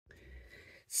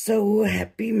So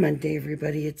happy Monday,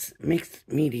 everybody. It's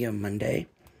Mixed Media Monday.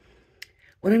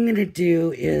 What I'm going to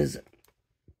do is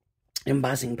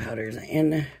embossing powders,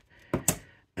 and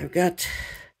I've got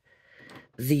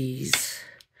these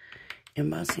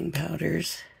embossing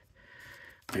powders.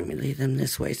 Let me lay them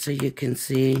this way so you can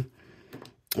see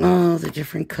all the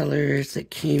different colors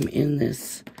that came in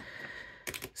this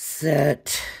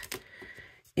set.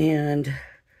 And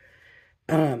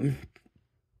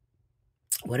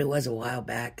what it was a while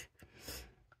back,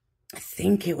 I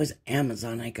think it was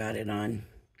Amazon I got it on,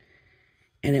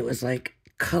 and it was like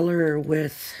color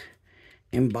with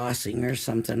embossing or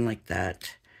something like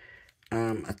that.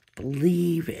 I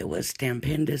believe it was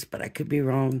Stampendous, but I could be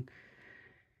wrong.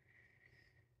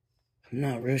 I'm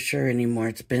not real sure anymore.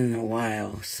 It's been a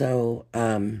while. So,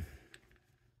 and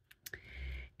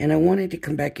I wanted to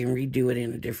come back and redo it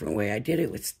in a different way. I did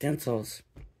it with stencils,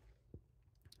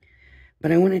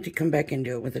 but I wanted to come back and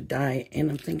do it with a die. And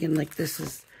I'm thinking, like, this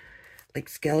is like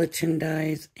skeleton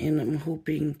dies, and I'm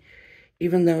hoping,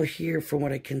 even though here, from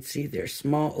what I can see, there's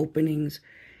small openings,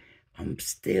 I'm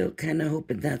still kind of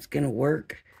hoping that's going to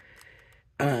work.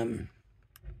 And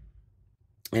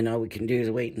all we can do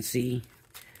is wait and see.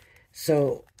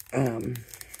 So, and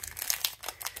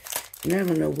I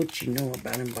don't know what you know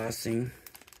about embossing,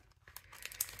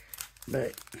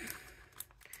 but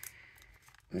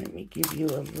let me give you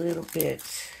a little bit.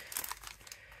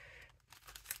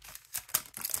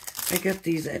 I got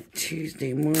these at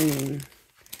Tuesday morning.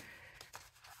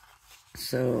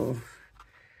 So,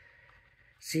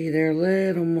 see, they're a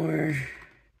little more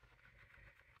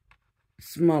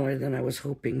smaller than I was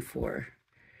hoping for.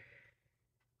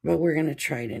 But we're going to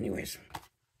try it anyways.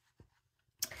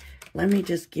 Let me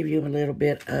just give you a little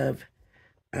bit of,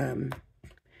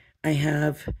 I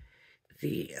have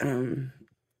the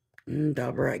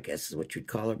dauber, I guess is what you'd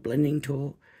call a blending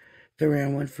tool. The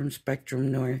round one from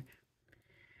Spectrum Noir.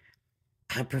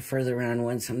 I prefer the round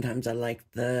one. Sometimes I like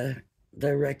the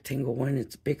rectangle one.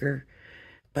 It's bigger.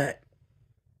 But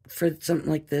for something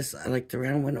like this, I like the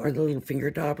round one or the little finger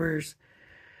daubers.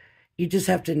 You just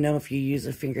have to know, if you use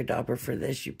a finger dauber for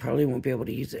this, you probably won't be able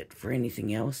to use it for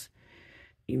anything else.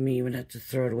 You may even have to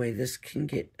throw it away. This can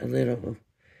get a little,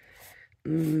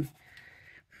 it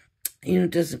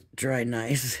doesn't dry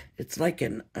nice. It's like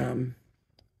an, I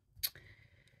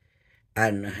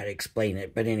don't know how to explain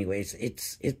it, but anyways,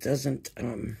 it doesn't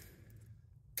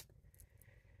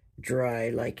dry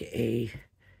like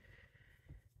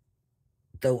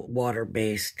the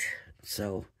water-based.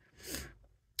 So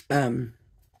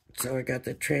so I got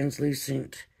the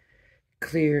translucent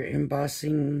clear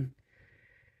embossing.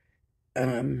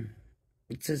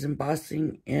 It says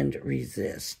embossing and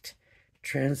resist.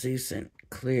 Translucent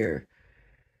clear.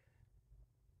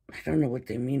 I don't know what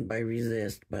they mean by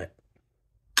resist, but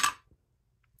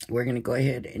we're going to go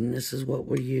ahead, and this is what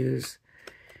we'll use.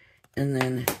 And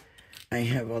then I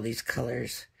have all these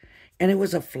colors. And it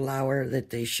was a flower that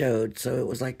they showed, so it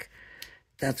was like,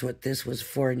 that's what this was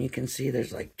for. And you can see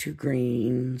there's like 2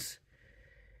 greens,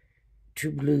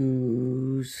 2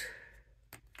 blues.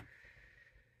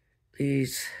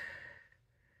 These,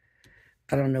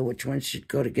 I don't know which ones should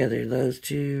go together, those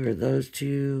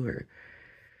two, or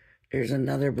there's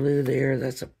another blue there.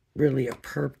 That's really a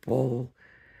purple.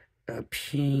 A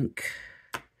pink,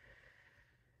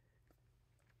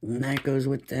 and that goes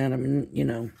with that. I mean,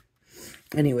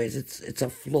 anyways, it's a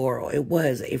floral. It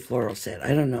was a floral set.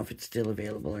 I don't know if it's still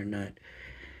available or not.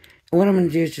 And what I'm going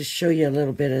to do is just show you a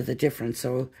little bit of the difference.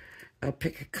 So I'll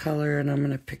pick a color, and I'm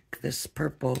going to pick this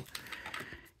purple,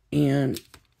 and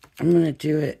I'm going to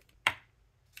do it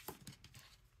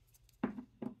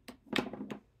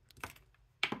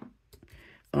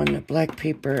on the black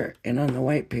paper and on the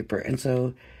white paper. And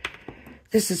so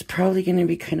this is probably going to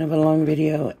be kind of a long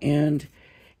video, and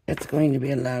it's going to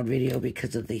be a loud video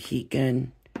because of the heat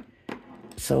gun.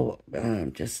 So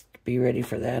just be ready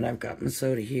for that. I've got my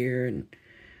soda here, and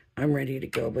I'm ready to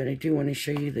go. But I do want to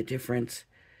show you the difference.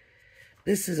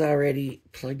 This is already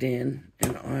plugged in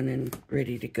and on and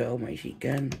ready to go, my heat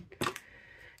gun.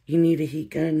 You need a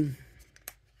heat gun.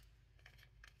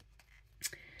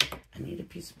 I need a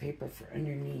piece of paper for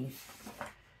underneath.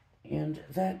 And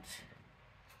that,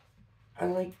 I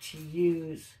like to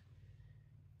use,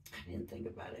 I didn't think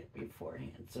about it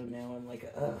beforehand, so now I'm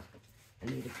like, I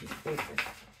need a piece of paper.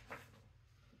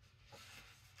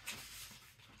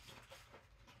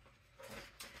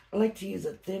 I like to use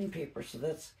a thin paper, so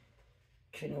that's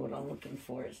kind of what I'm looking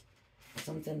for, is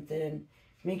something thin.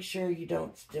 Make sure you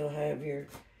don't still have your,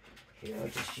 here, I'll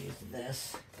just use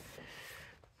this.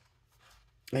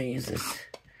 I use this.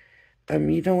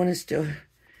 You don't want to still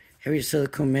have your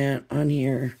silicone mat on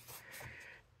here.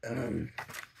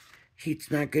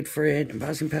 Heat's not good for it.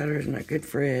 Embossing powder is not good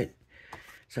for it.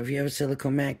 So if you have a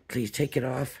silicone mat, please take it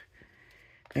off.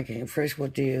 Okay, first we'll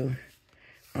do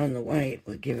on the white.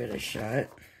 We'll give it a shot.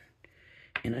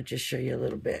 And I'll just show you a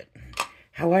little bit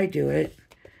how I do it.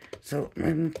 So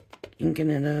I'm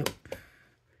inking it up.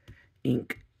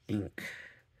 Ink.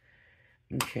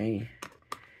 Okay.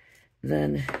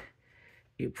 Then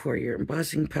you pour your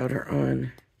embossing powder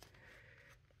on.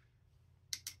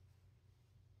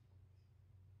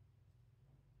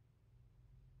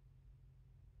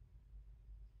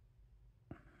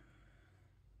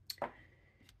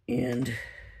 And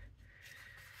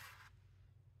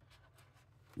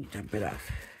you dump it off.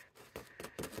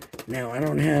 Now, I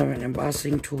don't have an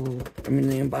embossing tool.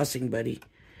 The embossing buddy.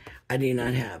 I do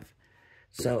not have.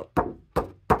 So,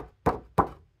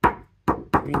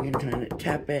 you can kind of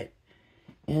tap it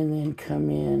and then come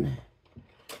in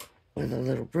with a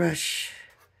little brush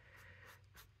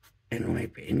and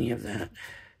wipe any of that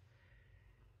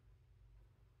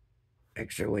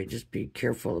extra away. Just be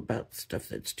careful about stuff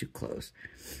that's too close.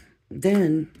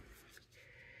 Then,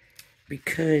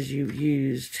 because you've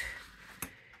used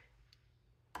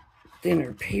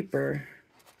thinner paper,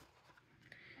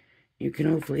 you can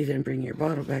hopefully then bring your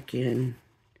bottle back in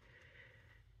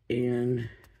and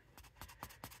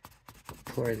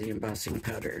pour the embossing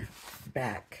powder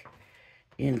back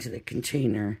into the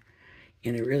container.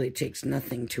 And it really takes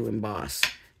nothing to emboss. It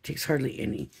takes hardly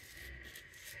any.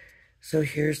 So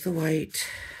here's the white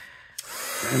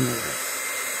and the red.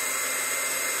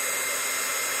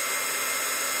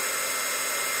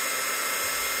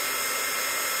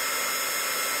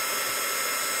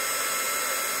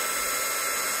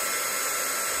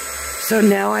 So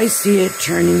now I see it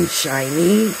turning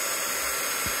shiny.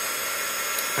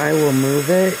 I will move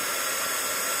it.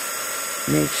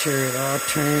 Make sure it all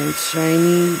turns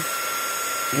shiny.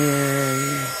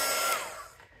 And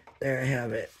there I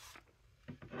have it.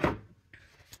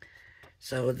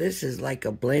 So this is like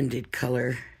a blended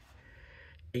color.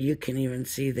 You can even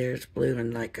see there's blue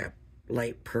and like a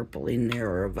light purple in there,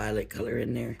 or a violet color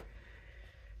in there.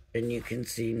 And you can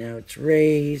see now it's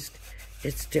raised.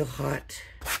 It's still hot.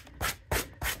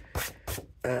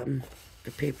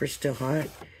 The paper's still hot.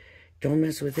 Don't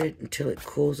mess with it until it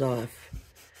cools off.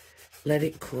 Let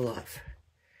it cool off.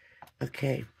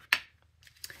 Okay.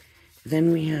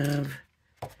 Then we have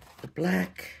the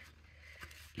black.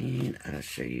 And I'll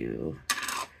show you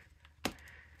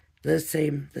the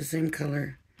same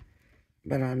color,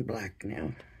 but on black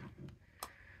now.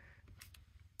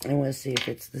 And we'll see if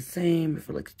it's the same, if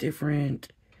it looks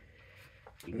different.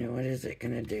 You know, what is it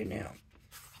going to do now?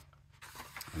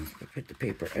 Let's put the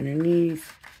paper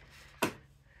underneath.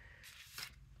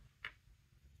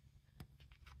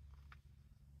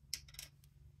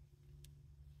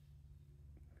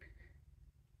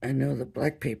 I know the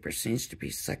black paper seems to be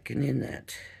sucking in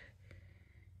that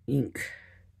ink.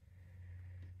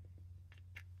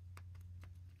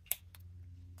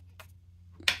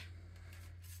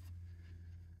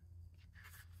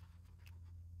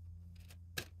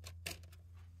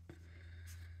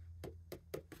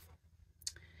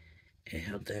 It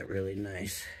held that really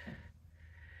nice.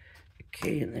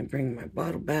 Okay, and then bring my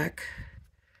bottle back.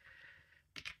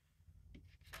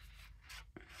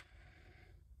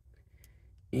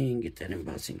 And get that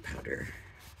embossing powder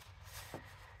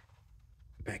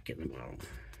back in the bottle.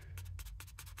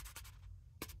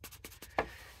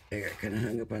 There, I kind of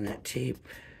hung up on that tape.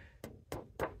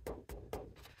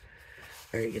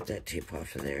 Alright, get that tape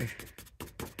off of there.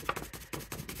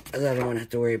 I don't want to have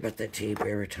to worry about that tape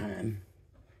every time.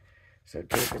 So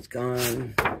tape is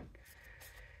gone.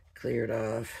 Clear it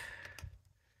off.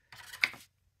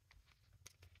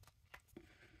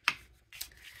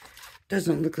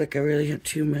 Doesn't look like I really have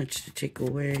too much to take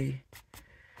away.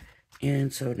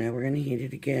 And so now we're going to heat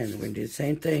it again. We're going to do the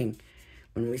same thing.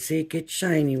 When we see it get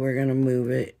shiny, we're going to move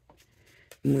it.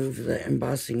 Move the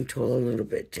embossing tool a little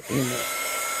bit to aim it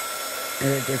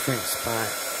at a different spot.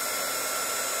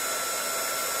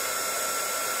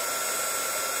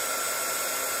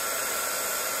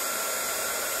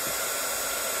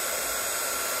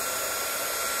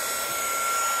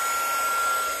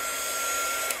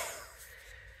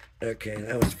 Okay,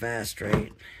 that was fast,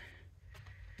 right?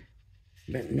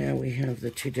 But now we have the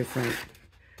two different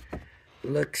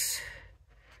looks.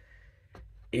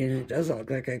 And it does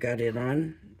look like I got it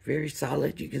on. Very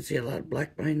solid. You can see a lot of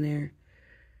black behind there.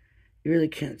 You really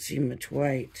can't see much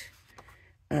white.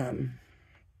 I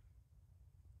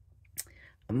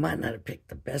might not have picked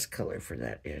the best color for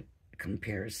that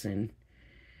comparison.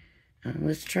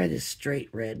 Let's try this straight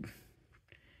red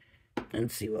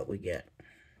and see what we get.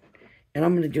 And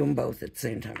I'm going to do them both at the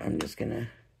same time. I'm just going to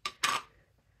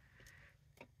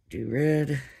do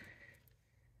red,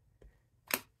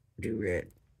 do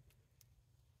red.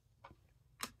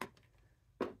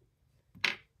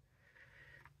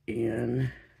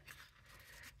 And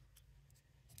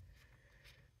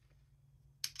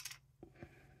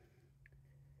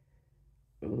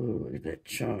oh, look at that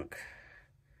chunk.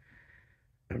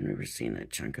 I've never seen a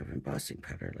chunk of embossing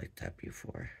powder like that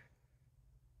before.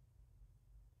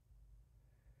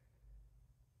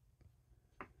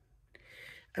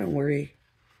 I don't worry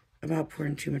about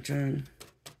pouring too much on,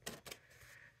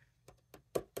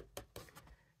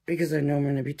 because I know I'm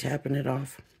going to be tapping it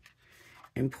off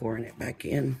and pouring it back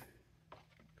in.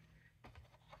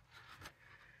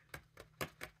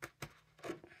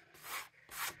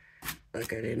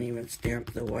 Look, I didn't even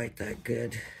stamp the white that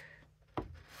good.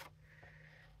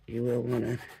 You will want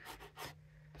to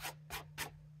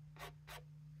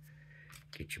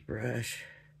get your brush,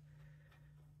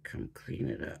 come clean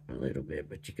it up a little bit,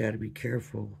 but you got to be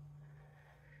careful.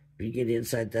 If you get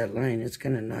inside that line, it's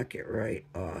going to knock it right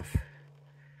off.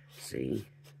 See?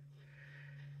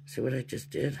 See what I just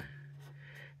did?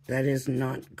 That is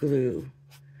not glue.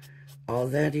 All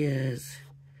that is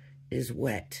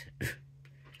wet.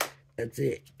 That's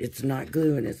it. It's not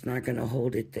glue, and it's not going to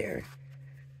hold it there.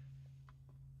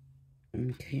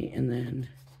 Okay, and then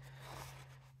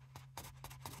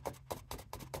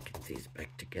get these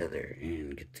back together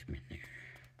and get them in there.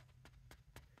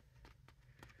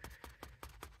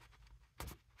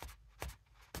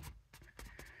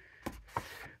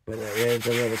 But that red's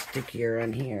a little stickier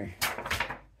on here.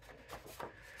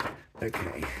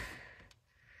 Okay.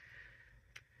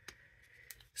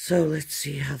 So let's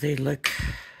see how they look.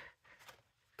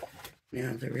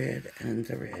 Now the red and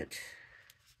the red.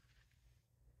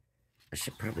 I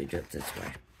should probably do it this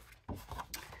way.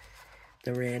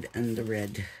 The red and the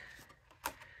red.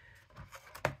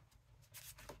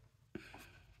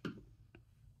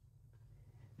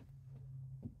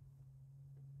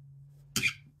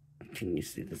 Can you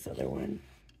see this other one?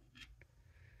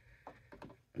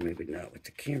 Maybe not with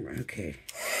the camera. Okay.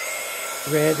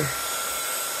 Red.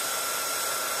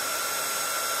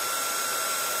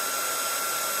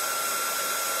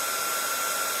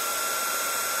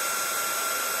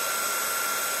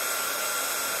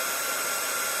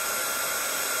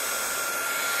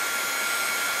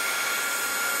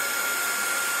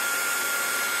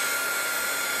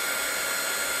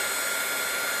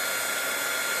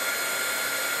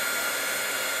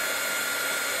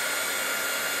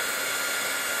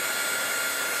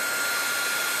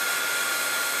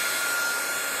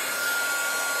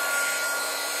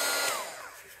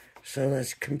 So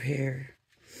let's compare.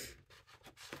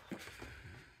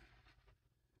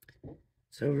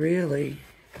 So really,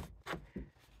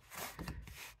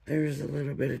 there's a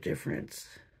little bit of difference.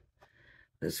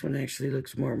 This one actually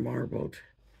looks more marbled.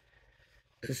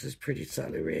 This is pretty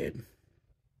solid red.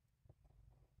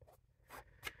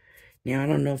 Now, I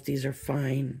don't know if these are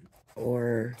fine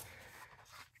or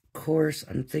coarse.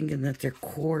 I'm thinking that they're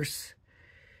coarse.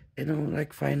 They don't look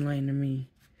like fine line to me.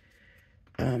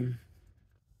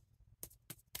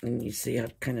 And you see how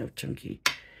kind of chunky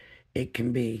it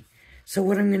can be. So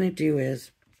what I'm going to do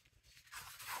is,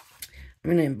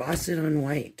 I'm going to emboss it on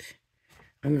white.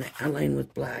 I'm going to outline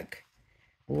with black.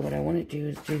 Well, what I want to do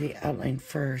is do the outline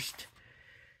first.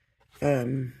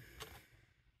 So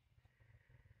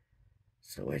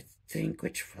I think,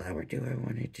 which flower do I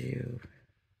want to do?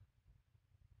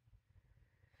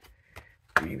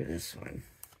 Maybe this one.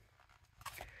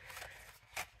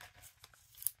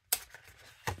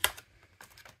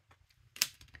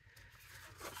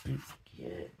 Let's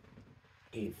get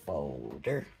a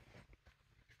folder.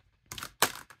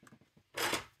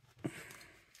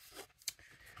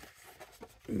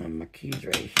 My marquees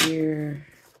right here.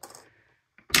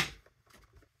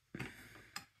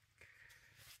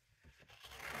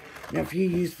 Now, if you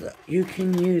use you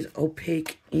can use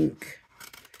opaque ink.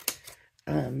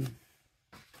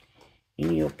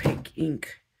 Any opaque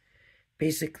ink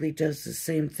basically does the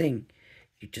same thing.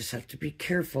 You just have to be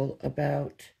careful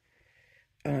about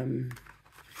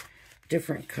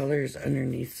different colors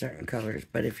underneath certain colors.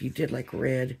 But if you did like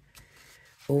red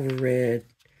over red,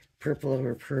 purple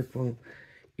over purple,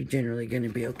 you're generally going to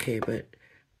be okay. But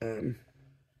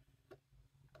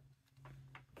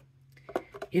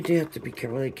you do have to be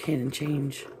careful. It can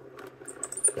change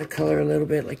the color a little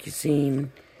bit, like you've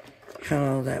seen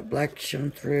how that black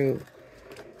shone through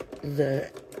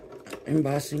the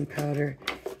embossing powder.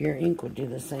 Your ink would do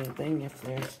the same thing if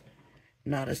there's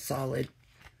not a solid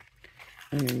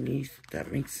underneath, if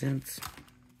that makes sense.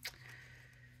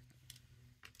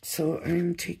 So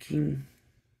I'm taking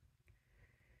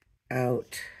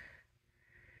out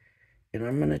And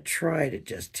I'm going to try to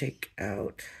just take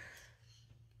out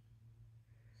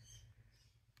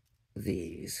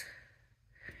these.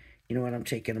 You know what? I'm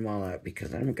taking them all out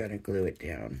because I'm going to glue it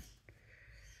down.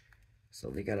 So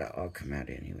they got to all come out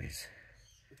anyways.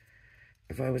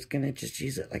 If I was going to just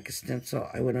use it like a stencil,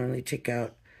 I would only take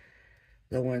out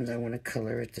the ones I want to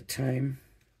color at the time.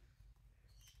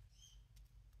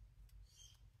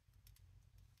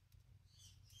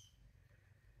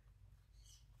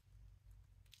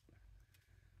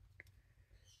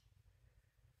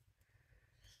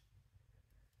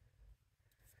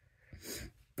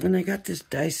 And I got this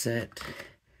die set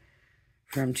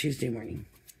from Tuesday morning.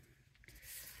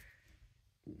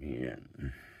 Yeah.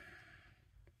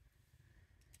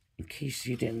 In case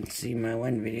you didn't see my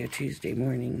one video Tuesday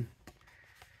morning.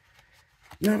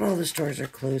 Not all the stores are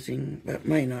closing, but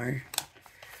mine are.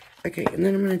 Okay, and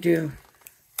then I'm going to do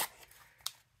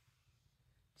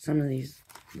some of these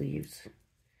leaves.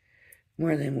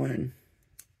 More than one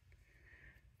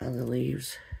of the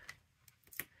leaves.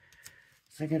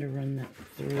 So I got to run that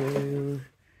through.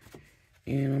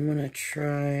 And I'm going to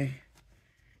try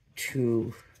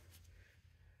to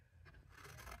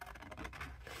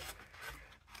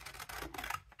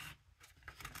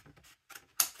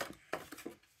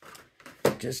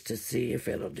just to see if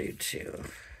it'll do too.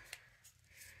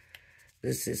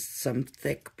 This is some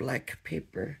thick black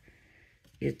paper.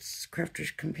 It's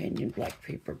Crafter's Companion black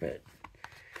paper, but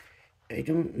I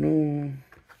don't know,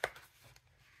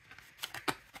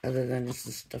 other than it's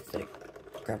the stuff that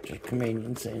Crafter's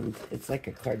Companion sends. It's like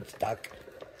a cardstock.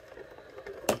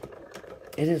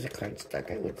 It is a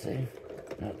cardstock, I would say.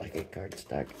 Not like a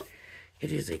cardstock.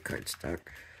 It is a cardstock.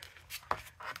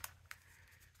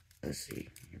 Let's see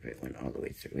if it went all the way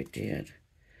through. It did.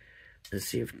 Let's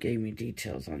see if it gave me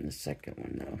details on the second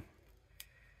one, though.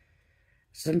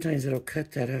 Sometimes it'll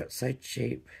cut that outside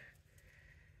shape,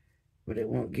 but it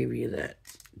won't give you that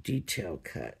detail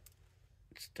cut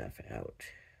stuff out.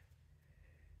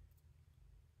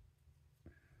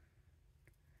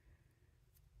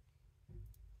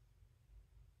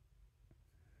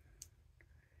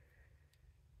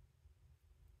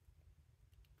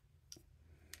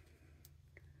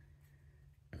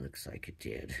 It looks like it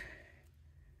did.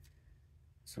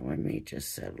 So I may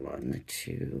just settle on the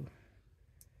two.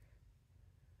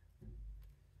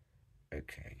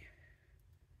 Okay.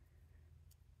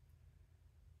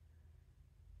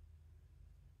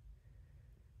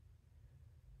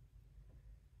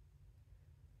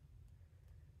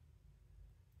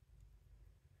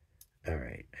 All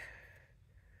right.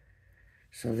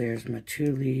 So there's my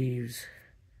two leaves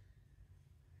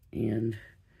and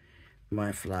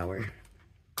my flower.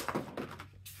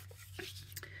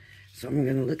 So I'm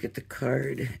going to look at the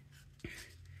card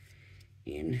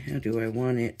and how do I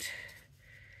want it,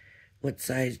 what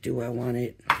size do I want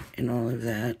it, and all of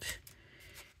that.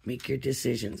 Make your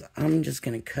decisions. I'm just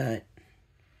going to cut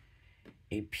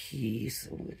a piece.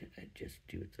 What did I just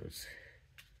do with those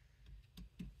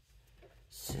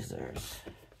scissors?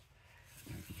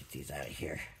 Let me get these out of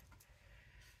here.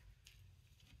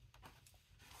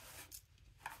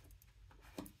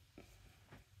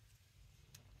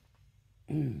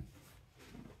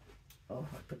 Oh,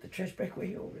 I put the trash bag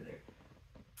way over there.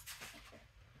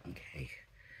 Okay.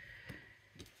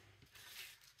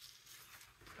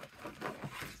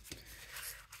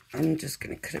 I'm just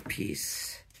going to cut a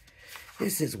piece.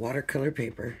 This is watercolor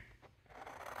paper.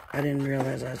 I didn't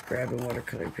realize I was grabbing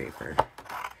watercolor paper.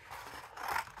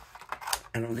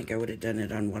 I don't think I would have done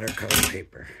it on watercolor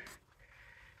paper.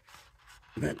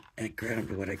 But I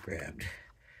grabbed what I grabbed.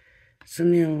 So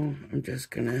now I'm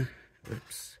just going to,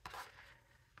 whoops.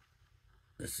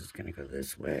 This is going to go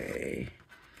this way.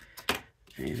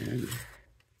 And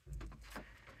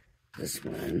this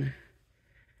one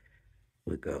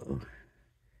would go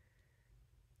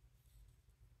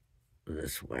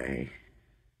this way.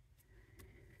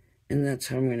 And that's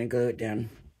how I'm going to glue it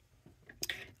down.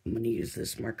 I'm going to use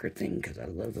this marker thing because I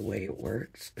love the way it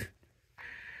works.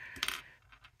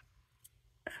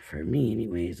 For me,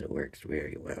 anyways, it works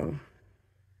very well.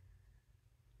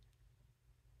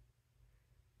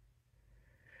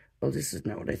 Oh, this is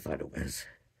not what I thought it was.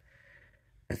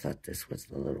 I thought this was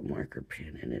the little marker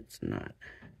pen, and it's not.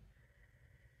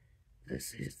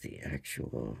 This is the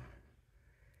actual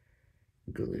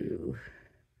glue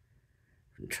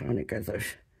from Tronic. I thought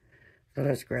I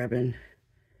was grabbing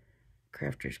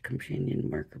Crafter's Companion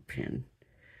marker pen.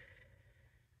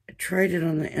 I tried it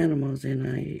on the animals, and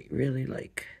I really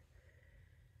like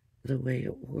the way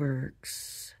it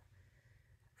works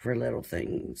for little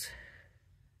things.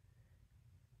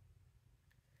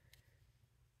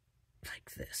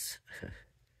 Like this.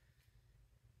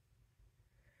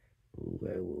 Ooh.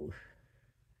 Whoa.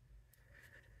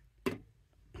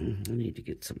 I need to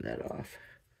get some of that off.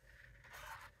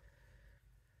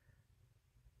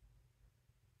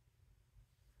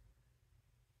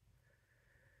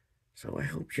 So I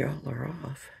hope y'all are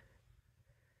off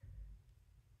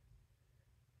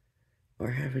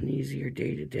or have an easier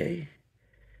day today.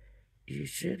 You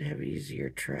should have easier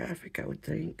traffic, I would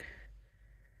think.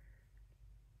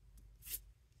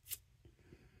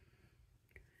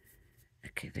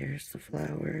 Okay, there's the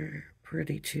flower.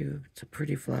 Pretty too. It's a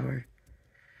pretty flower.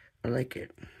 I like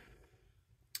it.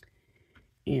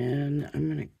 And I'm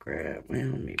gonna grab,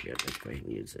 well, maybe I'll just go ahead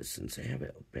and use this since I have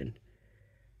it open.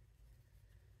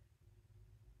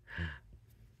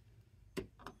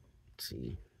 Let's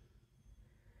see.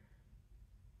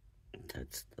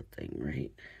 That's the thing,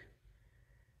 right?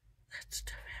 That's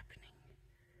stuff happening.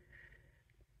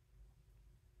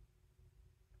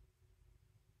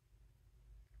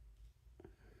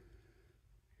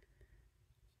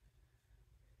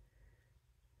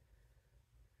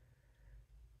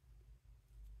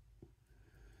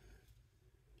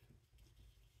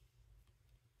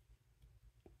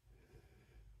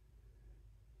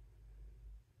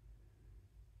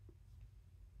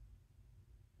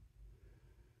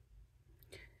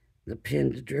 The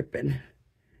pin's dripping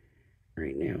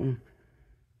right now.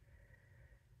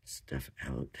 Stuff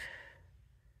out.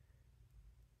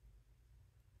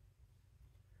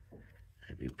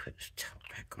 Let me put a towel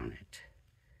back on it.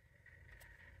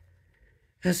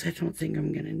 Because I don't think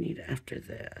I'm going to need it after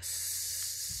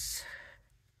this.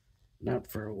 Not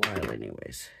for a while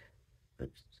anyways.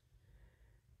 Oops.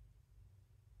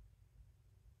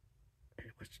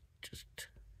 It was just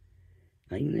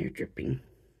lying there dripping.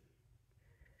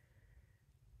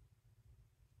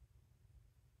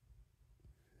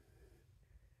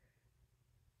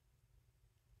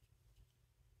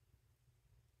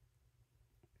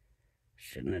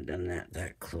 Shouldn't have done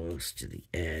that close to the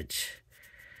edge.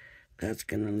 That's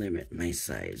going to limit my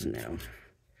size now.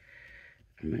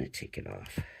 I'm going to take it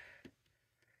off.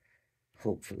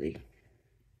 Hopefully.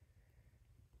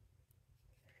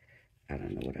 I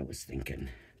don't know what I was thinking.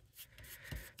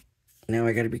 Now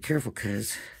I got to be careful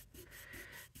because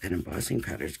that embossing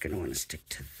powder is going to want to stick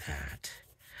to that.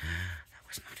 That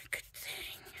was not a good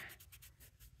thing.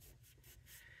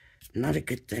 Not a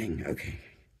good thing. Okay.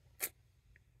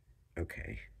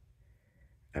 Okay.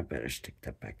 I better stick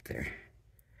that back there.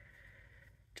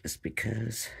 Just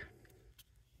because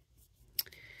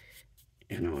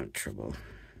I don't want trouble.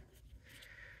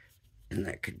 And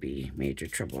that could be major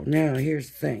trouble. Now, here's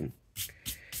the thing.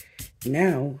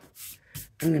 Now,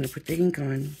 I'm going to put the ink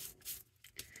on.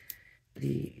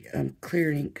 The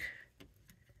clear ink.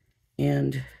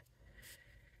 And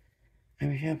I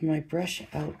have my brush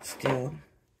out still.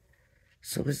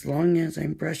 So as long as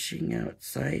I'm brushing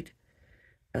outside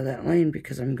of that line,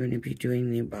 because I'm going to be doing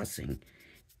the embossing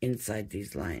inside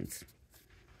these lines.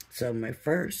 So my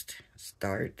first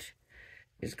start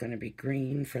is going to be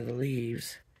green for the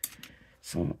leaves.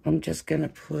 So I'm just going to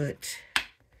put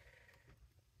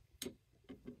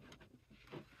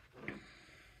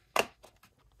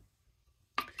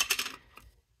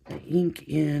the ink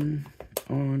in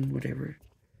on whatever.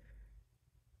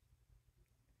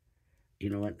 You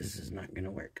know what? This is not going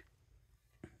to work.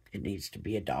 It needs to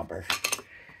be a dauber.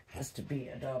 Has to be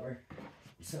a dauber.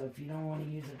 So if you don't want to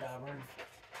use a dauber,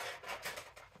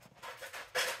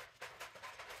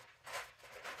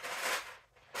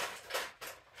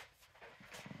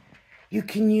 you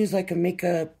can use like a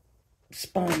makeup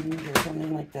sponge or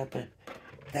something like that, but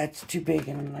that's too big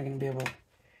and I'm not going to be able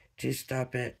to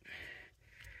stop it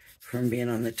from being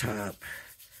on the top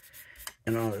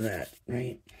and all of that,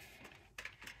 right?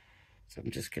 So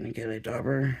I'm just going to get a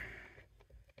dauber.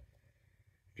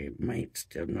 It might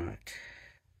still not.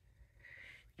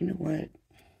 You know what?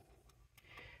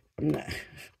 I'm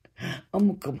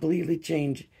going to completely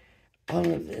change all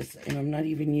of this, and I'm not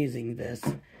even using this.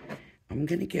 I'm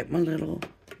going to get my little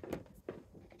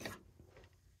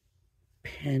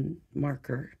pen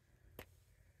marker,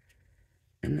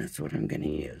 and that's what I'm going to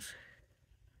use.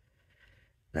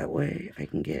 That way I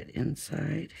can get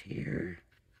inside here,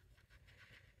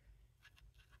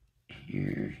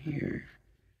 here, here,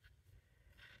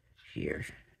 here.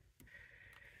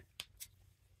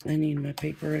 I need my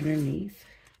paper underneath.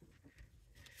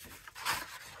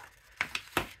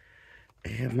 I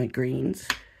have my greens.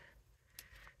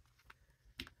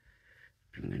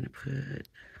 I'm going to put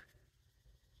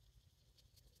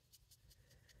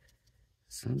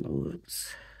some,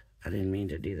 whoops, I didn't mean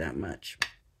to do that much.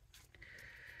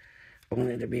 I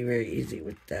wanted to be very easy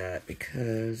with that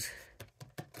because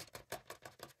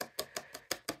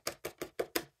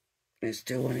I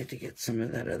still wanted to get some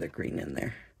of that other green in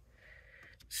there.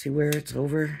 See where it's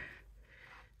over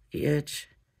the edge?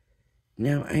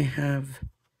 Now I have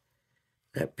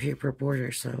that paper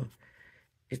border, so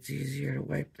it's easier to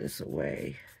wipe this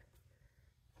away.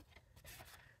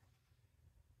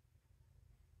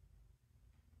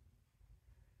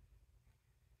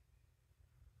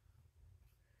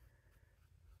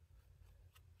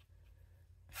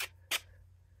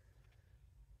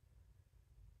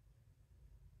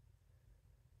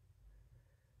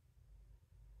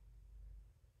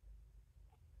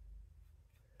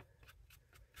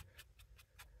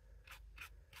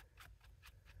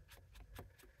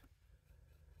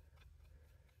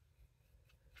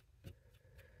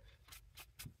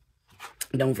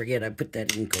 Don't forget, I put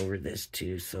that ink over this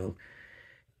too, so,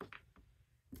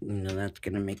 you know, that's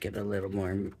going to make it a little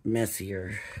more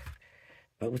messier.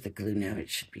 But with the glue now, it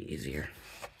should be easier.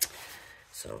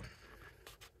 So,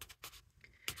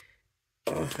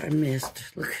 oh, I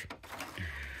missed. Look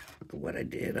at what I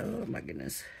did. Oh, my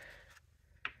goodness.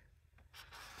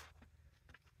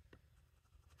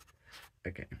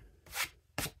 Okay.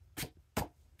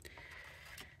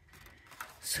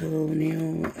 So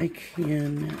now I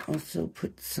can also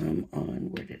put some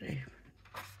on, where did I?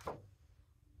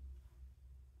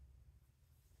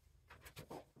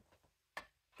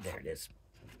 There it is.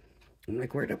 I'm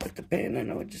like, where'd I put the pen? I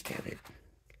know I just had it.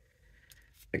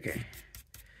 Okay.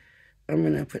 I'm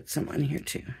going to put some on here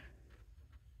too.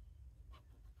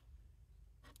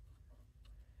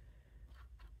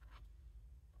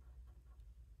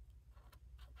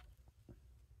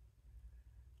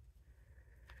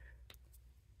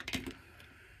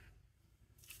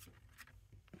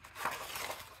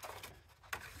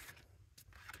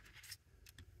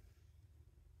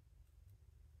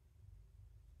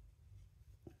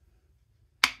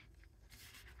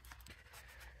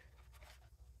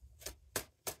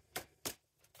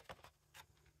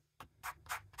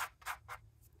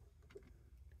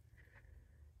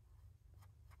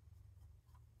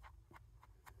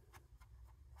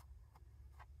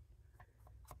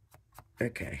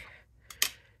 Okay,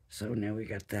 so now we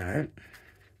got that.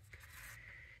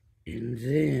 And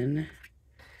then,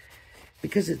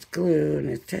 because it's glue, and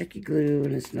it's tacky glue,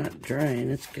 and it's not drying,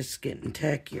 it's just getting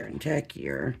tackier and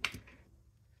tackier.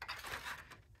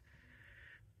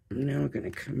 Now we're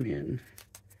going to come in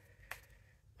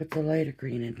with the lighter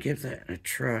green and give that a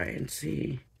try and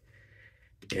see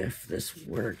if this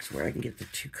works, where I can get the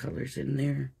two colors in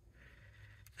there.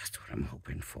 That's what I'm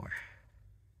hoping for.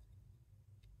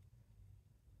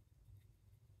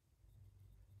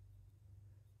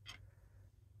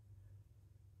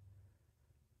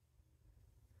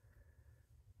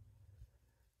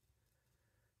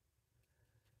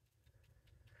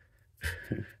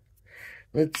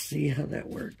 Let's see how that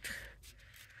worked.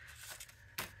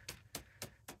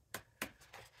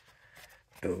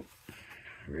 Oh,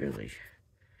 really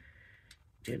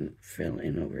didn't fill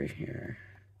in over here.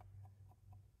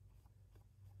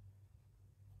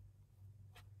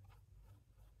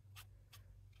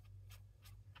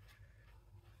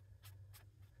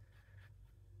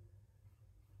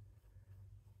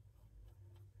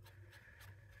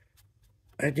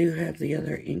 I do have the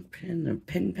other ink pen, the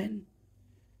pen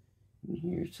in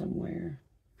here somewhere.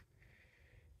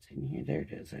 It's in here. There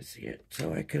it is. I see it.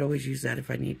 So I could always use that if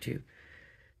I need to.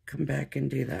 Come back and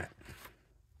do that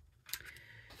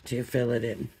to fill it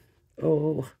in.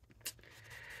 Oh,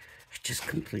 I just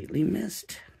completely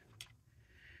missed.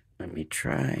 Let me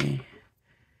try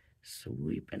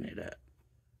sweeping it up.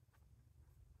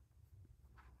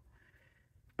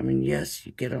 I mean, yes,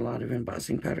 you get a lot of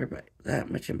embossing powder, but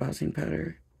that much embossing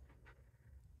powder,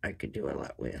 I could do a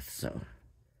lot with. So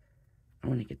I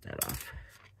want to get that off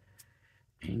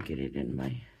and get it in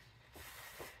my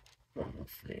little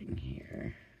thing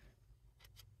here.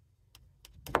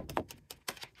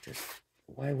 Just,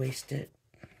 why waste it?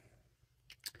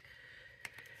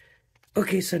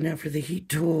 Okay, so now for the heat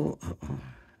tool. Uh-oh.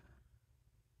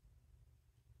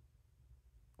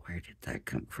 Where did that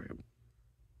come from?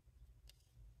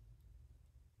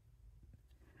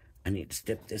 I need to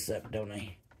step this up, don't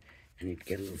I? I need to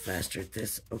get a little faster at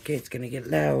this. Okay, it's gonna get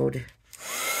loud.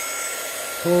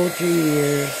 Hold your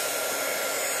ears.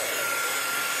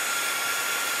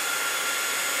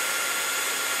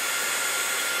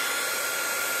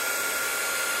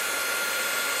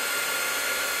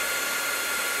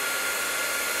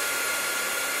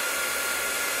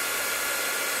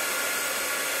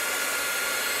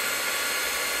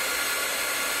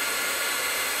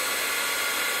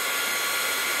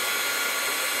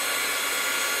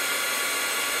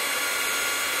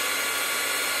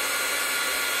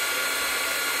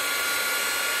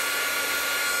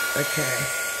 Okay.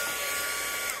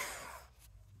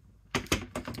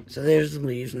 So there's the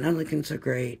leaves. Not looking so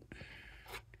great.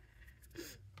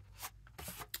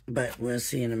 But we'll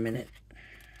see in a minute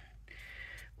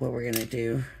what we're going to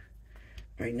do.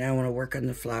 Right now I want to work on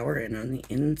the flower, and on the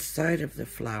inside of the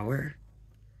flower.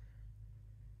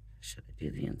 Should I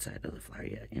do the inside of the flower?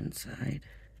 Yeah, inside.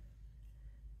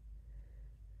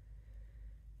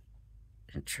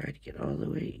 And try to get all the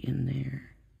way in there.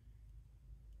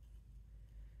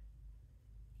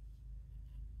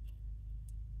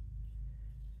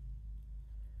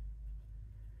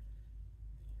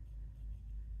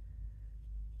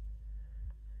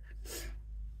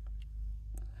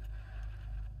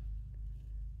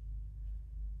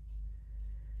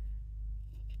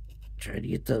 Try to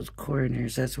get those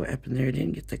corners. That's what happened there. I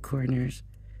didn't get the corners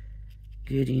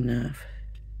good enough.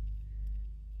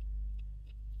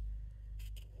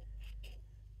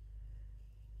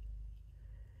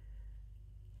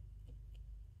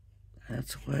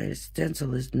 That's why a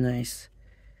stencil is nice.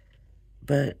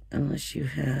 But unless you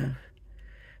have...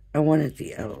 I wanted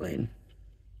the outline.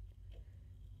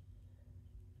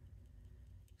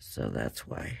 So that's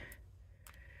why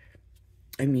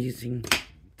I'm using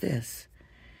this.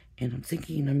 And I'm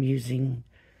thinking I'm using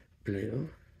blue.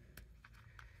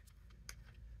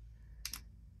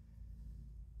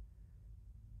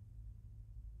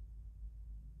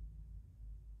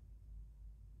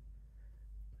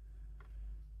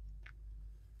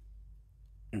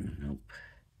 Nope.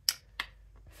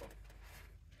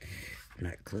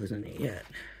 Not closing it yet.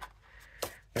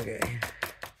 Okay.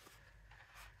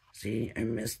 See, I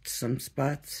missed some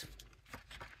spots.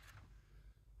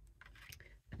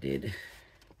 I did.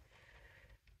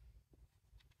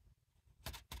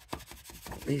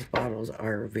 These bottles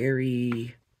are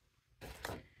very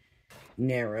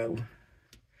narrow.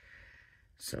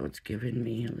 So it's giving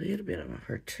me a little bit of a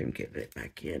hard time getting it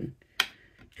back in.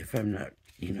 If I'm not,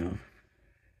 you know.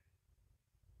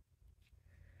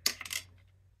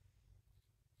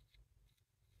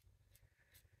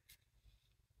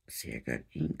 See, I got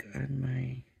ink on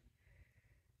my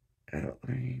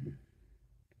outline.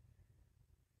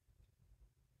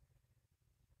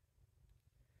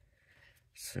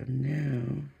 So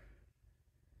now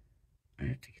I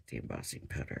have to get the embossing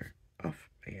powder off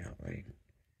my outline.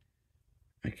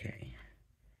 Okay.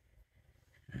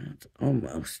 Now it's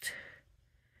almost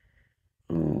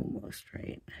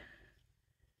right.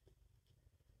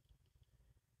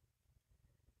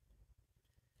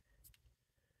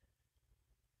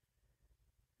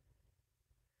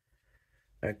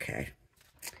 Okay.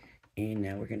 And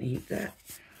now we're going to heat that.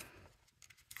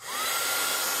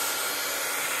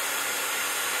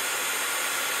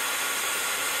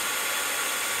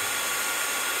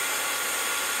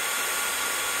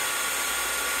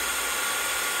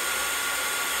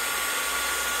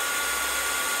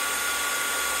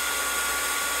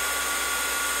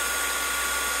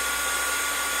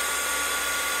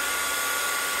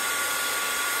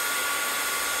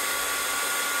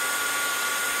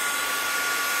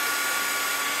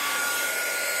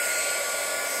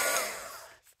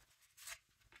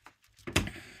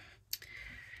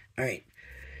 All right.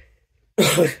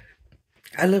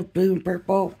 I love blue and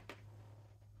purple.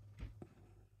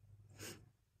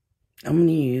 I'm going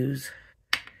to use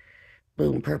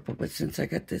blue and purple, but since I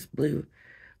got this blue,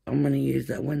 I'm going to use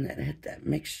that one that had that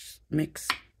mix. That's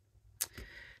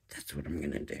what I'm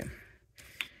going to do.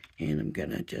 And I'm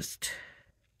going to just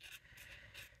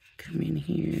come in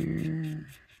here.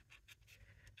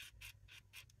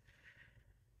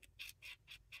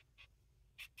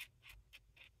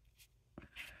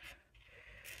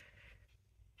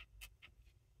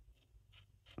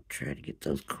 Try to get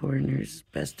those corners as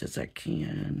best as I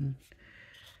can.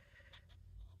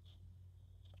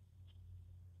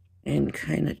 And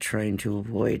kind of trying to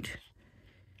avoid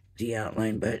the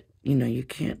outline, but you know, you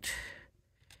can't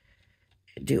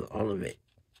do all of it,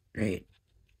 right?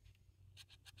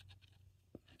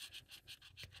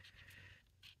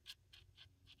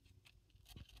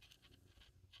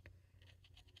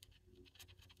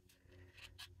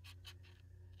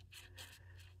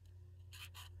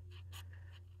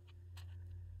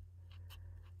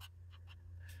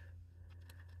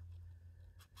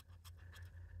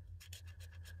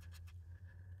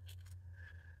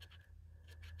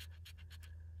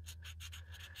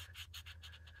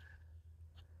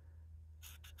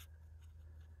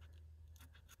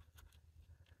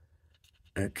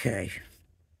 Okay.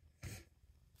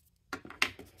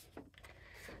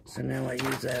 So now I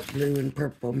use that blue and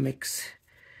purple mix.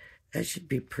 That should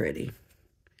be pretty,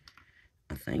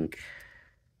 I think.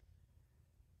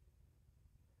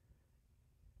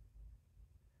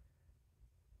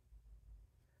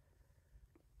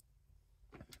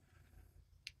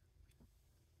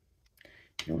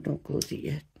 No, don't close it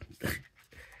yet.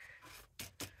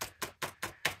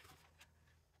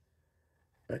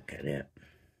 Look at it.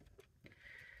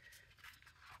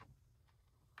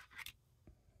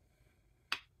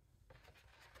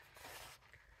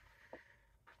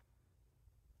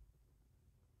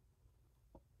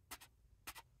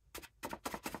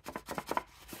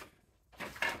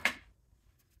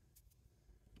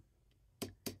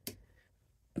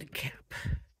 The cap.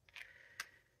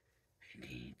 I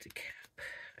need the cap.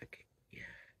 Okay, yeah.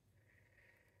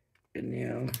 And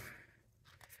now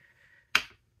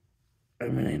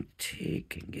I'm going to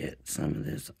take and get some of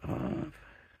this off.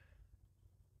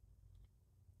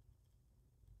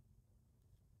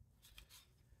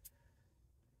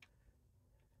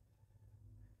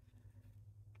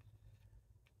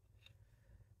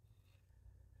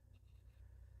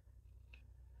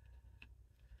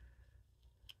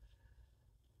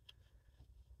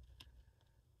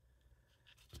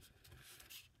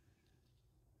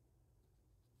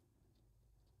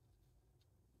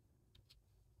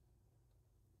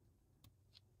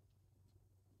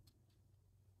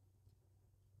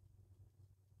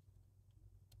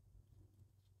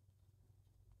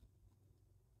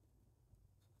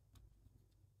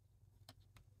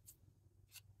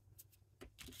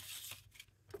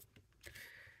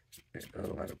 There's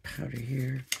a lot of powder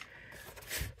here.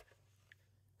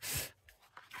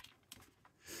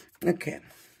 Okay.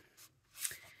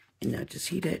 And now just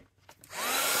heat it.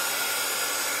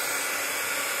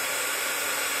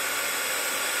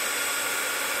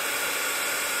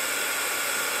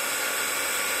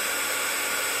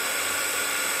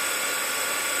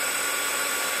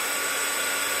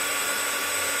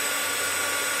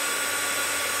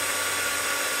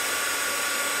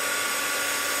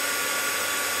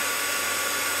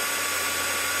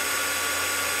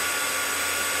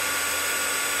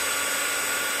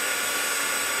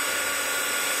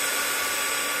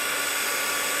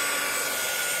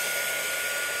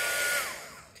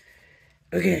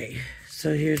 Okay,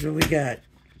 so here's what we got.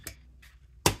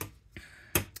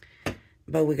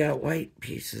 But we got white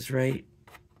pieces, right?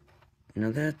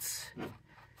 Now that's...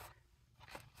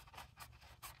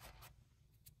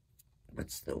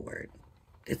 what's the word?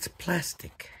 It's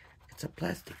plastic. It's a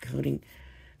plastic coating.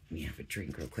 Let me have a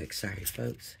drink real quick. Sorry,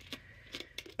 folks.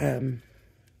 And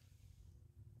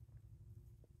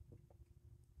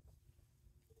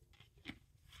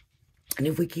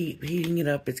if we keep heating it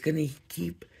up, it's going to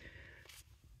keep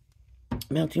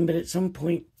melting. But at some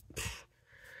point,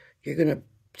 you're going to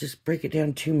just break it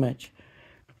down too much.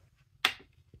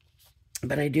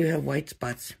 But I do have white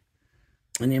spots.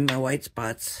 And in my white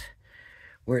spots,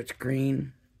 where it's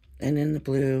green and in the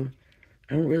blue,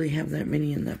 I don't really have that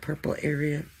many in the purple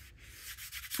area.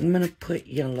 I'm going to put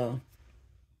yellow.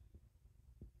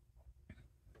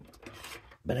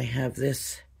 But I have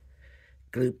this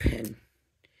glue pen.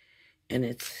 And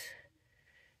it's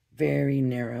very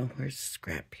narrow. Where's the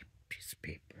scrap piece of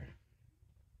paper?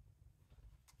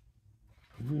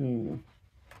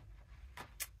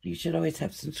 You should always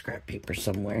have some scrap paper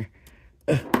somewhere.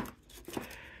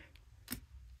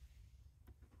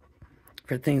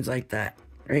 For things like that,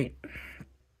 right?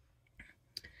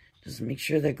 Just make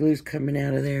sure that glue's coming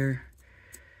out of there.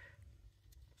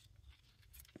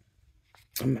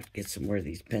 I'm going to get some more of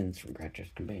these pens from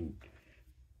Crafters Combined,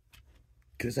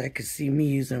 because I could see me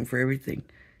use them for everything.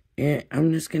 And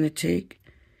I'm just going to take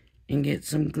and get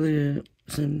some glue,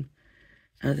 some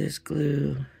of this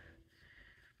glue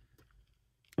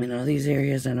in all these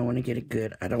areas. I don't want to get it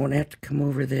good. I don't want to have to come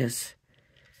over this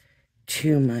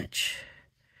too much,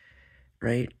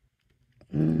 right?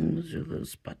 There's a little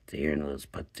spot there and a little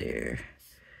spot there.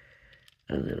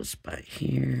 A little spot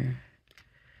here.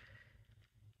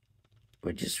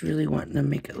 We're just really wanting to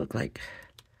make it look like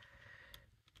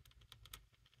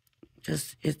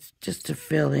it's just to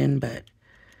fill in, but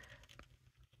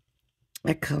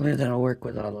a color that'll work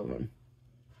with all of them.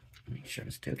 Make sure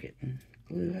I'm still getting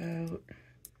glue out.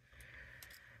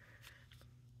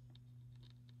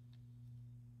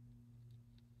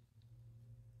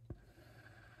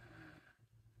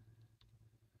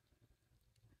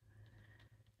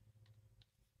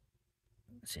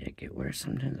 See, I get where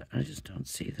sometimes I just don't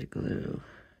see the glue.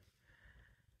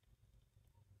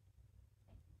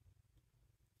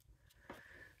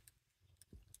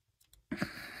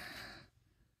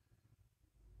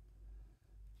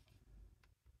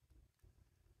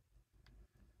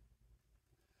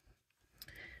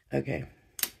 Okay,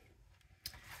 so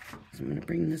I'm gonna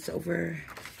bring this over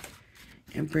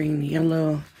and bring the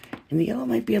yellow, and the yellow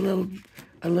might be a little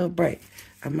bright.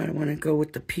 I might want to go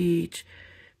with the peach,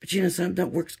 but you know, something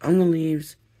that works on the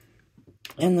leaves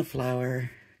and the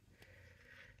flower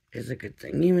is a good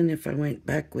thing, even if I went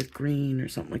back with green or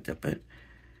something like that. But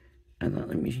I thought,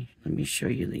 let me show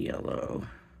you the yellow.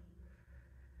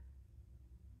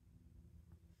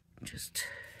 Just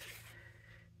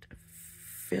to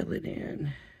fill it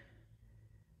in.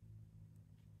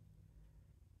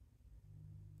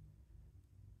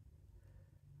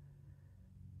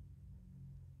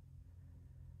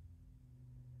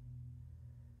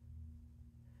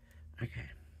 Okay.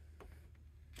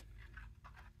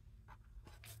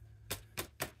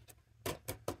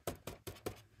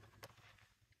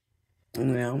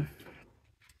 Well,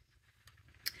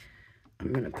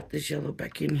 I'm going to put this yellow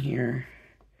back in here.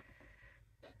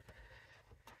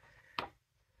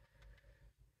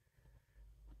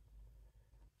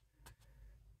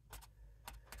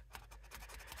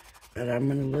 But I'm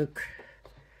going to look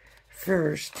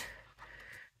first,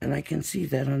 and I can see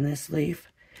that on this leaf,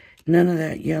 none of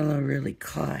that yellow really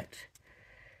caught.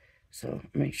 So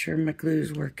make sure my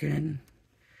glue's working,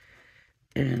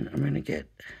 and I'm going to get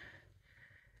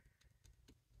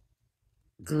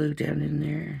glue down in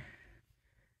there.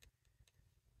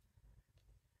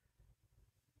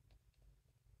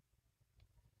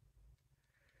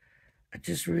 I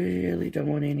just really don't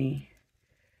want any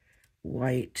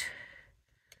white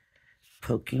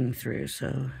poking through,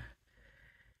 so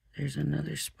there's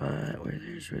another spot where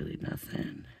there's really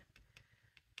nothing.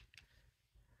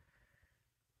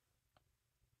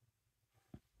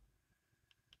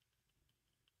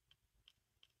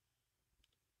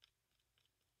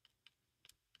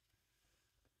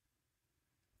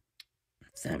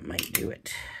 That might do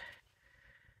it.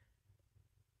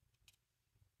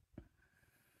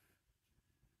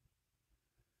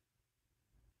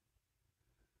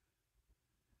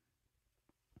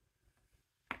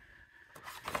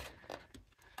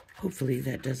 Hopefully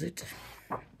that does it.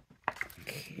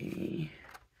 Okay.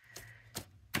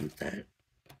 Put that.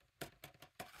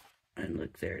 And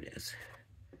look, there it is.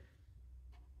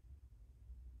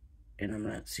 And I'm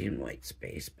not seeing white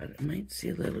space, but I might see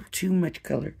a little too much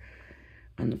color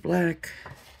on the black.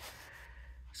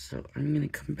 So I'm going to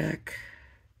come back.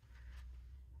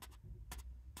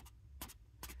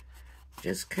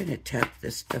 Just kind of tap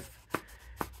this stuff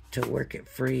to work it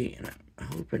free. And I'm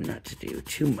hoping not to do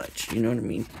too much. You know what I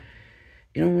mean?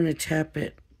 You don't want to tap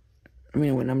it. I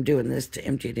mean, when I'm doing this to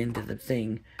empty it into the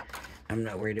thing, I'm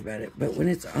not worried about it. But when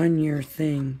it's on your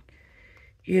thing,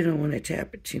 you don't want to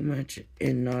tap it too much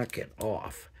and knock it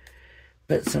off.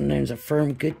 But sometimes a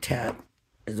firm, good tap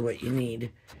is what you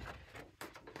need.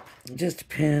 It just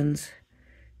depends.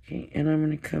 Okay, and I'm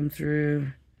going to come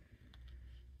through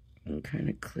and kind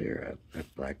of clear up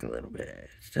that black a little bit.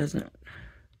 It doesn't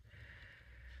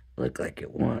look like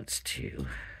it wants to.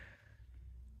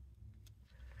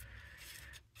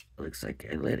 Looks like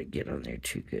I let it get on there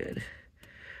too good.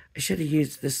 I should have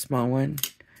used this small one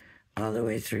all the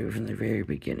way through from the very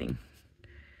beginning.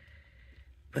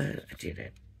 But I did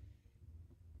it.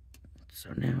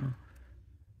 So now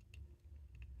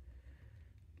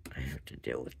I have to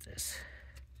deal with this.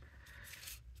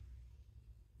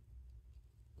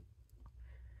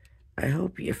 I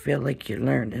hope you feel like you're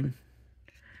learning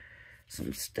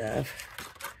some stuff.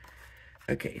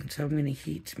 Okay, so I'm going to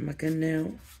heat my gun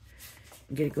now.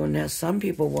 Get it going now. Some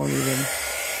people won't even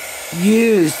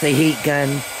use the heat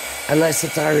gun unless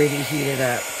it's already heated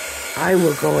up. I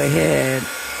will go ahead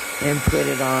and put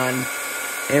it on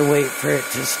and wait for it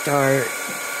to start.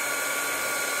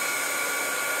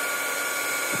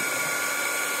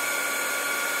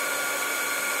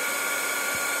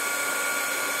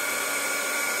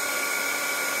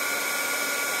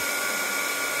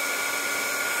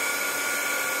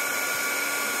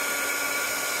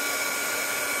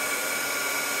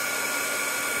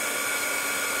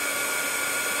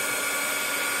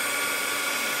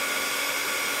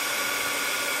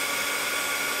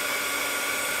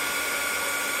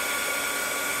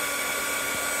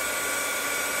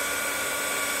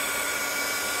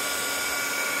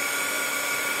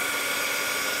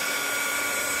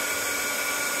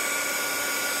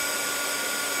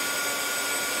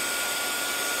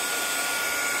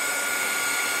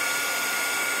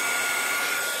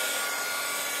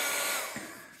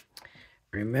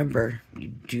 Remember, you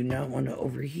do not want to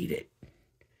overheat it.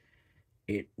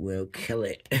 It will kill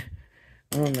it. I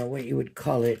don't know what you would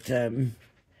call it. It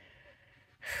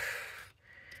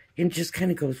just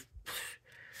kind of goes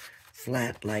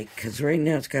flat like, because right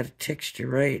now it's got a texture,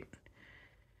 right?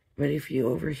 But if you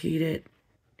overheat it,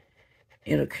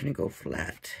 it'll kind of go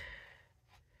flat.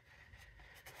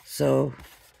 So,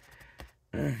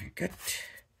 I got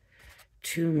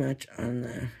too much on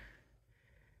the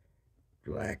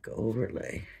black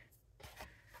overlay.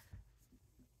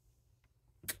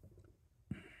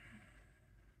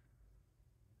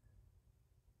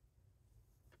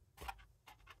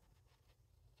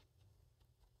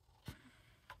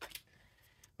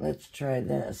 let's try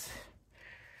this.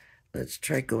 Let's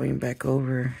try going back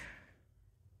over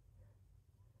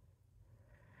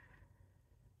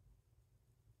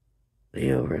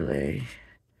the overlay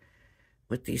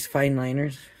with these fine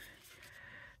liners.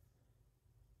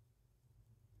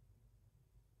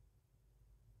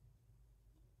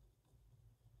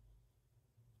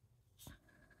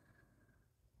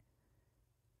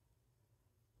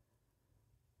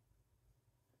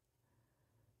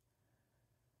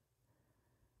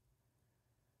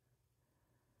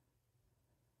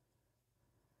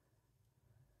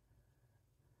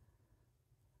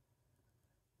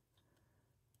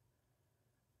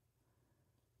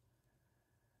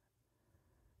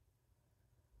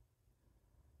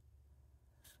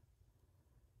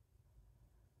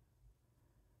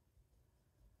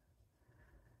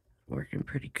 Working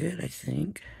pretty good, I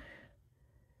think.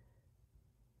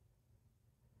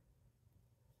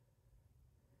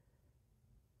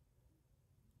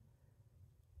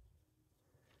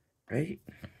 Right?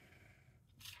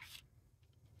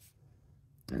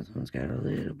 This one's got a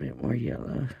little bit more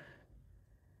yellow.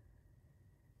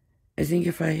 I think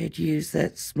if I had used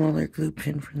that smaller glue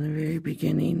pen from the very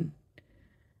beginning,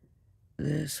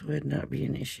 this would not be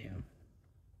an issue.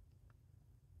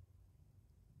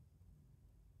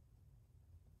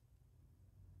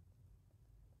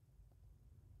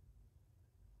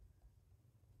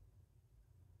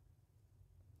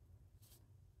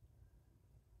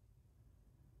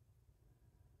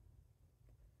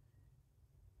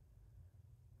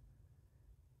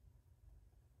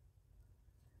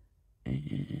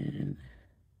 And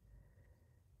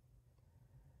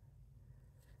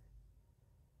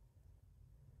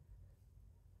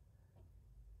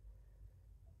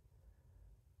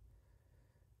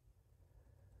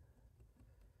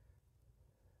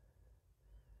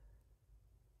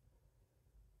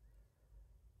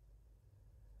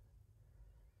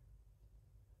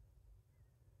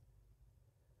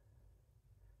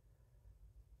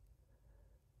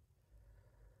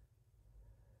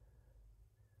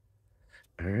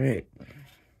all right.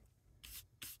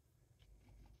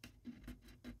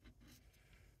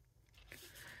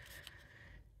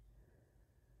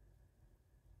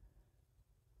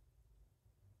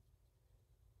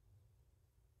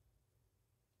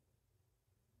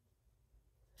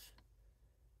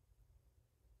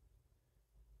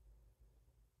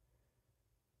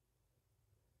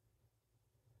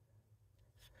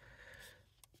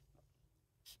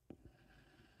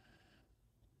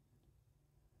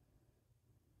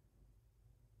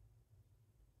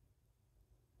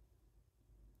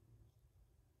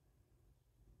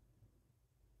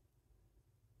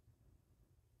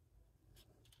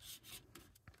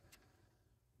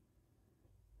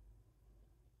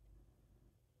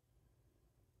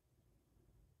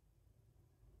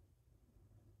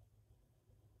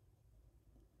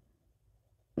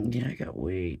 Yeah, I got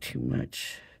way too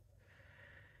much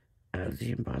of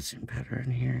the embossing powder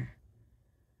in here.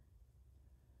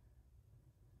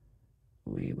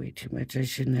 Way too much. I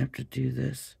shouldn't have to do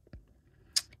this.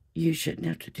 You shouldn't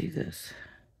have to do this.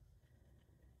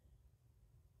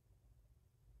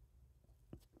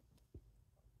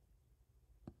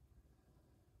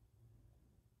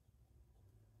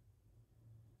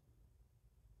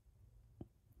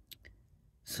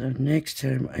 So next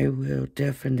time I will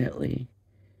definitely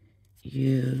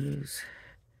use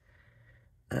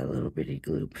a little bitty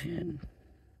glue pen.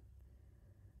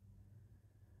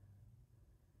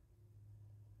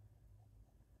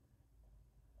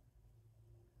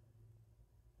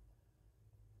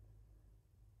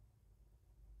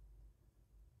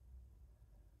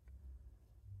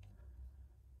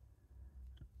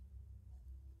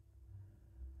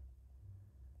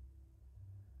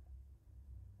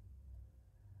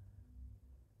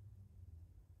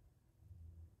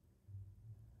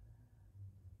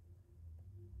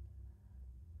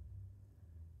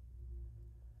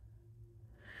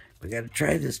 We gotta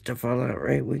try this stuff all out,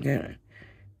 right? We don't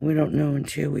know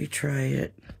until we try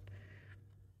it.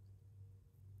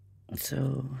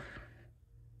 So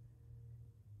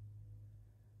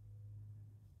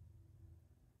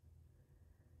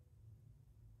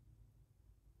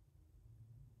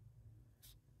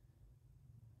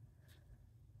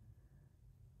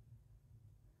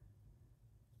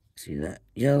see that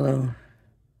yellow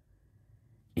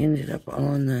ended up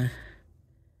on the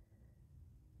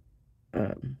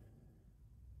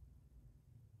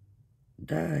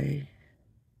die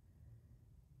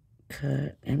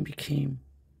cut and became,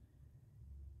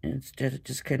 instead of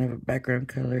just kind of a background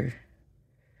color,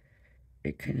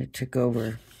 it kind of took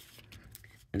over,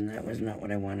 and that was not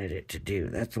what I wanted it to do.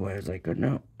 That's why I was like, oh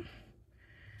no,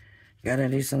 Gotta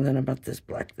do something about this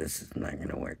black. This is not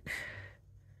gonna work.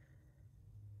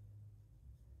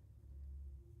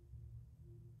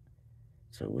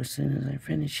 So as soon as I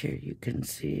finish here, you can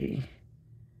see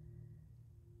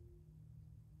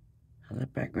how the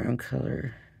background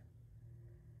color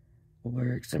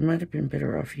works. I might have been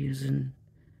better off using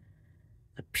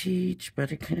the peach,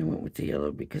 but I kind of went with the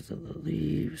yellow because of the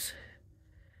leaves.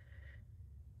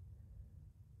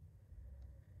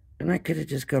 And I could have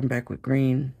just gone back with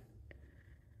green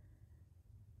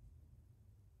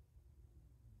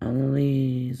on the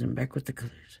leaves and back with the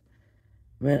colors.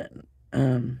 But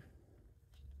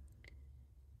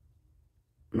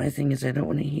my thing is I don't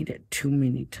want to heat it too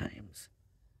many times.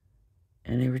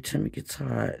 And every time it gets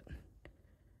hot,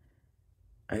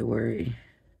 I worry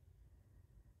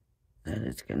that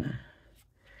it's gonna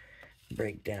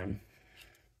break down.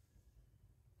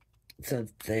 So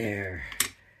there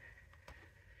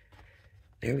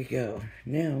we go.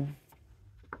 Now,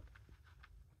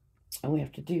 all we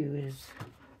have to do is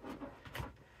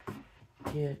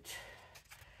get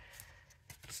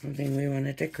something we want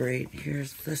to decorate.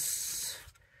 Here's this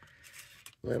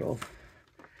little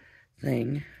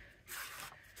thing.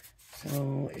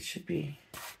 So it should be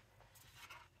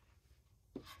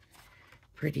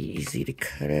pretty easy to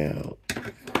cut out.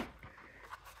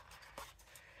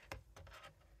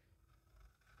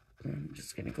 I'm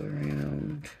just gonna go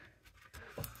around.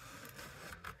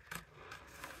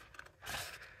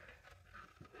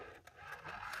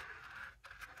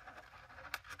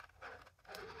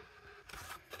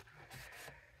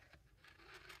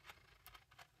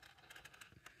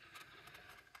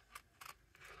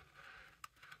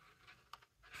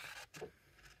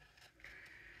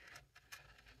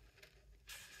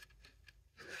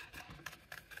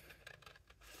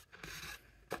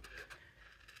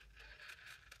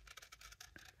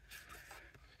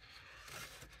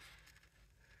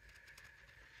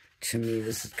 To me,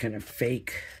 this is kind of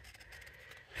fake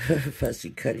fussy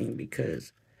cutting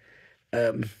because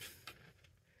I'm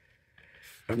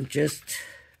just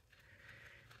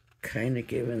kind of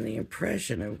giving the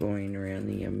impression of going around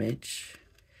the image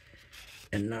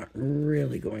and not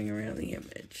really going around the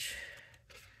image.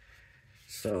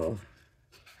 So,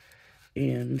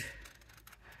 and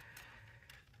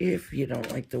if you don't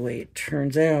like the way it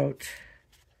turns out,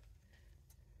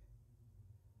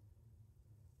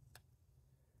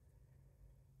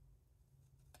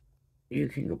 you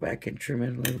can go back and trim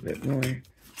it a little bit more.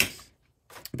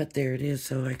 But there it is,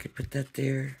 so I could put that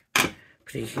there,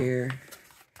 put it here,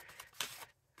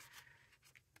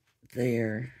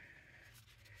 there.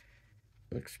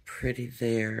 Looks pretty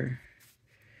there.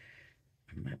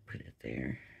 I might put it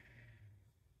there.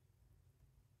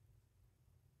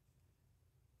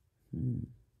 Kind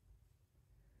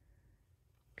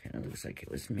of looks like it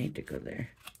was made to go there.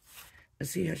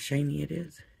 Let's see how shiny it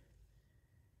is.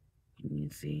 Can you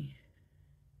see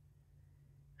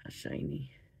how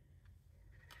shiny?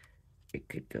 It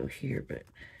could go here, but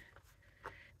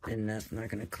then that's not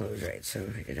going to close right, so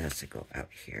it has to go out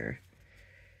here.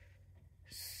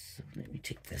 So let me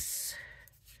take this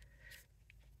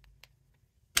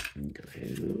and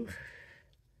glue.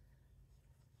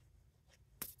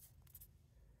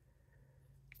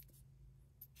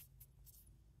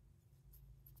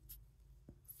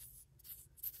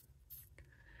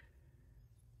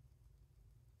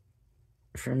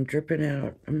 From dripping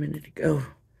out a minute ago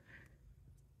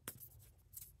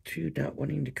to not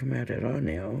wanting to come out at all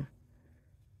now.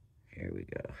 Here we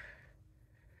go.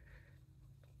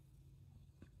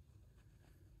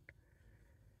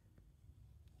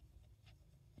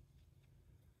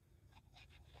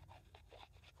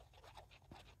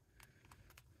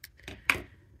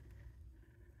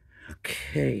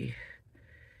 Okay.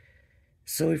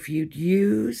 So if you'd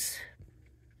use,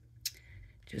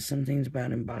 just some things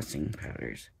about embossing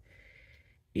powders.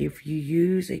 If you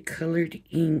use a colored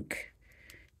ink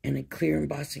and a clear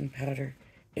embossing powder,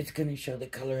 it's going to show the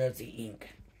color of the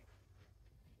ink.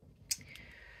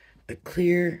 A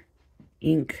clear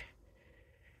ink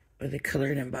with a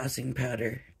colored embossing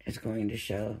powder is going to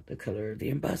show the color of the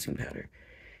embossing powder.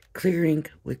 Clear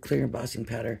ink with clear embossing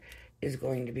powder is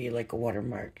going to be like a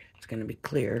watermark. It's going to be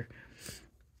clear.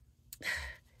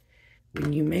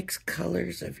 When you mix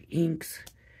colors of inks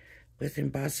with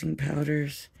embossing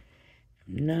powders,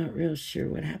 I'm not real sure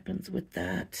what happens with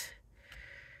that.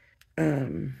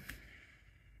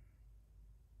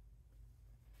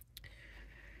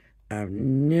 I've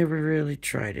never really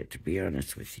tried it, to be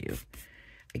honest with you.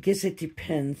 I guess it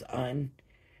depends on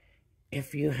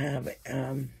if you have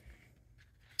an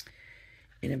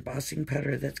embossing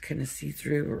powder that's kind of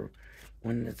see-through or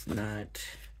one that's not.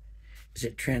 Is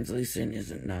it translucent?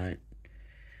 Is it not?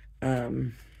 A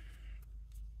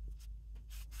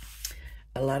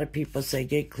lot of people say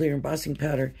get clear embossing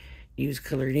powder, use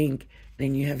colored ink,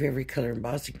 then you have every color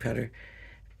embossing powder.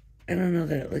 I don't know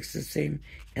that it looks the same.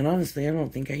 And honestly, I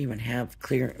don't think I even have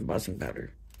clear embossing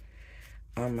powder.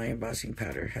 All my embossing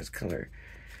powder has color.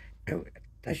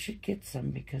 I should get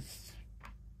some because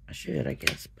I should, I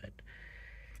guess. But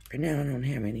for now, I don't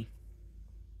have any.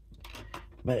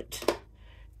 But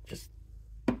just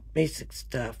basic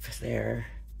stuff there.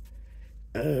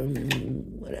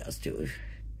 What else do we...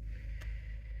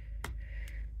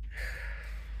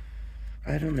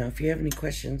 I don't know. If you have any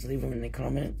questions, leave them in the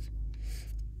comments.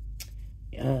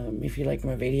 If you like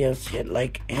my videos, hit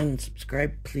like and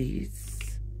subscribe,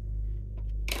 please.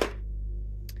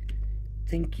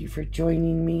 Thank you for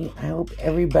joining me. I hope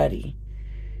everybody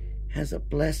has a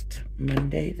blessed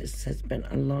Monday. This has been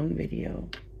a long video.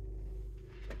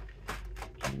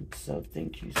 And so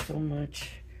thank you so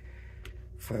much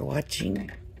for watching.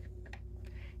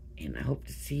 And I hope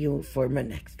to see you for my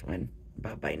next one.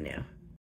 Bye-bye now.